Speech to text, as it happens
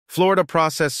Florida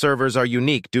process servers are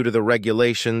unique due to the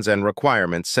regulations and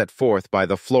requirements set forth by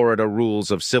the Florida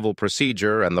Rules of Civil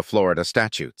Procedure and the Florida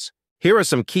statutes. Here are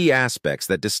some key aspects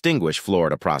that distinguish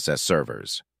Florida process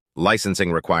servers.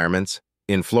 Licensing requirements.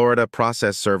 In Florida,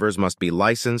 process servers must be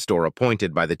licensed or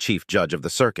appointed by the chief judge of the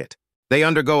circuit. They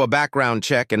undergo a background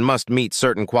check and must meet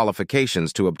certain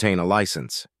qualifications to obtain a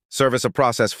license. Service of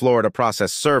Process Florida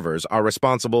process servers are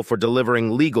responsible for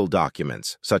delivering legal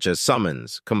documents, such as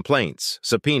summons, complaints,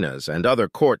 subpoenas, and other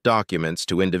court documents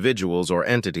to individuals or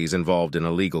entities involved in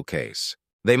a legal case.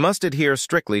 They must adhere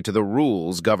strictly to the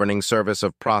rules governing service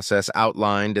of process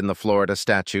outlined in the Florida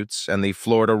statutes and the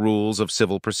Florida Rules of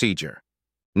Civil Procedure.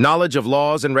 Knowledge of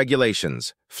laws and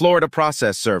regulations. Florida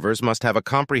process servers must have a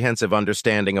comprehensive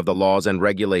understanding of the laws and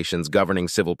regulations governing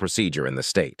civil procedure in the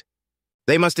state.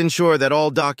 They must ensure that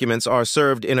all documents are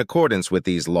served in accordance with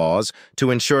these laws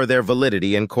to ensure their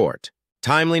validity in court.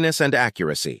 Timeliness and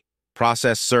accuracy.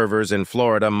 Process servers in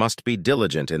Florida must be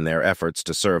diligent in their efforts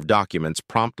to serve documents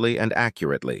promptly and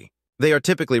accurately. They are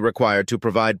typically required to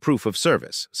provide proof of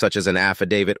service, such as an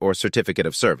affidavit or certificate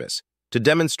of service, to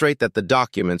demonstrate that the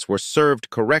documents were served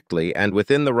correctly and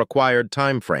within the required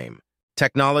time frame.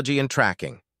 Technology and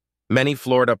tracking. Many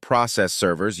Florida process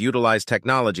servers utilize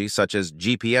technology such as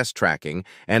GPS tracking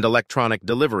and electronic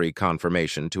delivery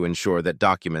confirmation to ensure that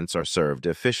documents are served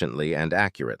efficiently and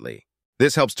accurately.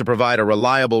 This helps to provide a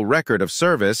reliable record of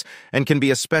service and can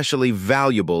be especially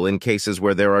valuable in cases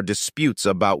where there are disputes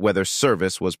about whether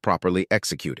service was properly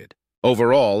executed.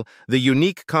 Overall, the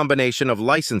unique combination of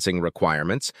licensing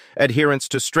requirements, adherence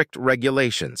to strict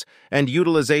regulations, and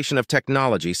utilization of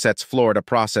technology sets Florida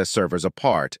process servers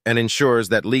apart and ensures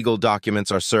that legal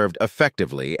documents are served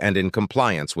effectively and in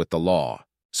compliance with the law.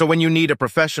 So when you need a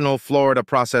professional Florida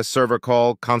process server,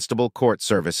 call Constable Court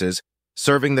Services,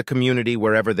 serving the community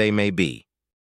wherever they may be.